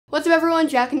What's up everyone,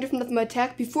 Jack and from Nothing But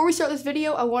Tech. Before we start this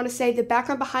video, I want to say the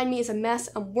background behind me is a mess.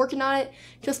 I'm working on it.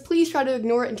 Just please try to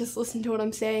ignore it and just listen to what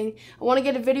I'm saying. I want to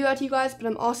get a video out to you guys, but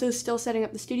I'm also still setting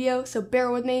up the studio, so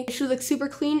bear with me. It should look super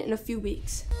clean in a few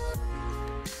weeks.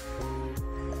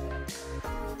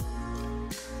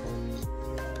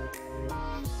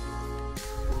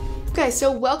 Okay,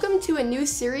 so welcome to a new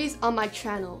series on my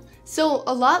channel. So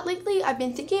a lot lately, I've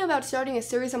been thinking about starting a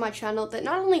series on my channel that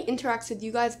not only interacts with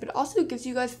you guys, but also gives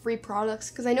you guys free products,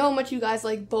 because I know how much you guys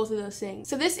like both of those things.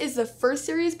 So this is the first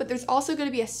series, but there's also going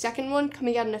to be a second one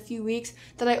coming out in a few weeks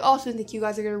that I also think you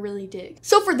guys are going to really dig.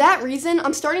 So for that reason,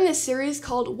 I'm starting this series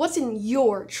called What's in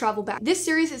Your Travel Bag. This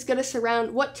series is going to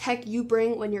surround what tech you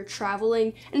bring when you're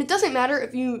traveling, and it doesn't matter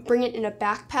if you bring it in a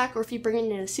backpack or if you bring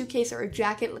it in a suitcase or a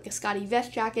jacket like a Scotty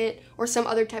vest jacket or some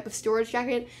other type of storage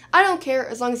jacket. I don't care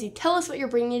as long as you tell us what you're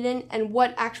bringing it in and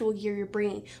what actual gear you're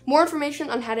bringing. More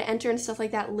information on how to enter and stuff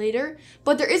like that later,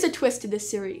 but there is a twist to this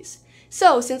series.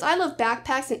 So, since I love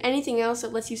backpacks and anything else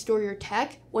that lets you store your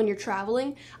tech when you're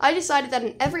traveling, I decided that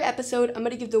in every episode, I'm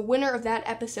going to give the winner of that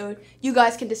episode. You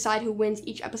guys can decide who wins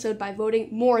each episode by voting.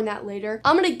 More on that later.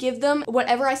 I'm going to give them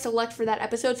whatever I select for that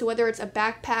episode, so whether it's a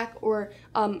backpack or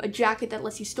a jacket that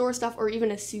lets you store stuff or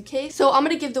even a suitcase. So I'm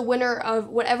going to give the winner of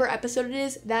whatever episode it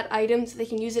is that item so they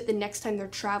can use it the next time they're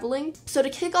traveling. So to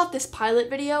kick off this pilot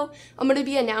video, I'm going to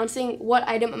be announcing what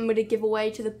item I'm going to give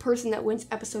away to the person that wins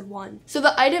episode 1. So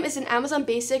the item is an Amazon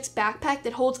Basics backpack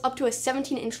that holds up to a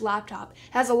 17-inch laptop.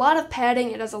 It has a lot of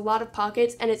padding, it has a lot of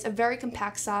pockets, and it's a very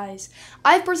compact size.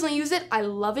 I've personally used it, I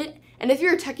love it, and if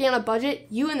you're a techie on a budget,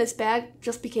 you and this bag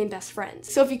just became best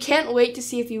friends. So if you can't wait to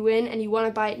see if you win and you want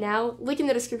to buy it now, link in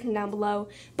the description down below,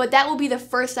 but that will be the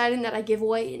first item that I give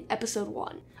away in episode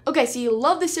 1. Okay, so you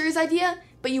love the series idea,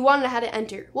 but you want to know how to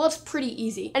enter. Well, it's pretty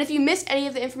easy. And if you missed any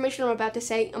of the information I'm about to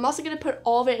say, I'm also going to put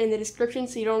all of it in the description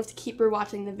so you don't have to keep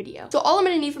rewatching the video. So all I'm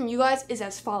going to need from you guys is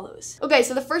as follows. Okay,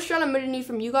 so the first shot I'm going to need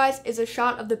from you guys is a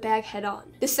shot of the bag head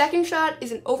on. The second shot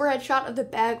is an overhead shot of the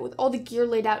bag with all the gear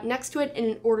laid out next to it in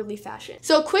an orderly fashion.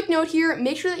 So a quick note here,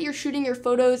 make sure that you're shooting your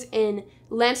photos in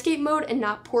landscape mode and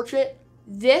not portrait.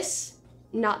 This,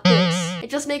 not this. It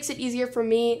just makes it easier for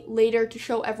me later to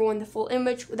show everyone the full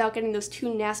image without getting those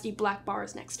two nasty black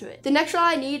bars next to it. The next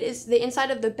shot I need is the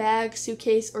inside of the bag,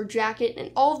 suitcase, or jacket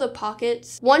and all of the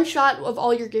pockets. One shot of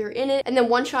all your gear in it and then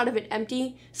one shot of it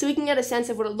empty so we can get a sense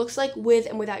of what it looks like with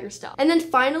and without your stuff. And then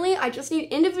finally, I just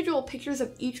need individual pictures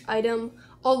of each item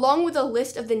along with a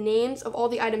list of the names of all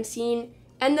the items seen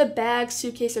and the bag,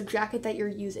 suitcase, or jacket that you're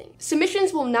using.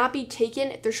 Submissions will not be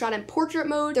taken if they're shot in portrait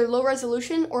mode, they're low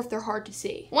resolution, or if they're hard to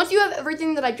see. Once you have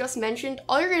everything that I just mentioned,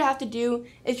 all you're gonna have to do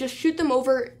is just shoot them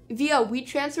over via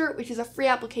WeTransfer, which is a free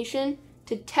application,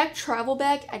 to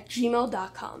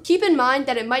TechTravelBag@gmail.com. Keep in mind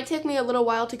that it might take me a little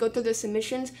while to go through the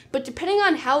submissions, but depending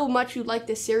on how much you like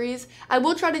this series, I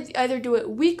will try to either do it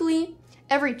weekly,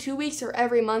 every 2 weeks, or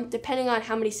every month, depending on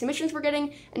how many submissions we're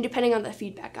getting and depending on the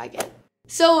feedback I get.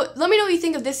 So let me know what you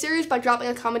think of this series by dropping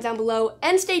a comment down below,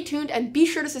 and stay tuned and be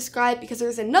sure to subscribe because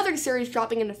there's another series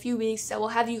dropping in a few weeks that will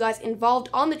have you guys involved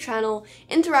on the channel,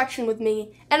 interaction with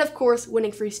me, and of course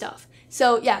winning free stuff.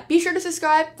 So yeah, be sure to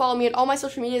subscribe, follow me on all my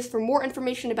social medias for more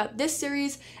information about this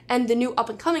series and the new up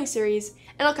and coming series,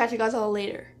 and I'll catch you guys all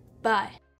later. Bye.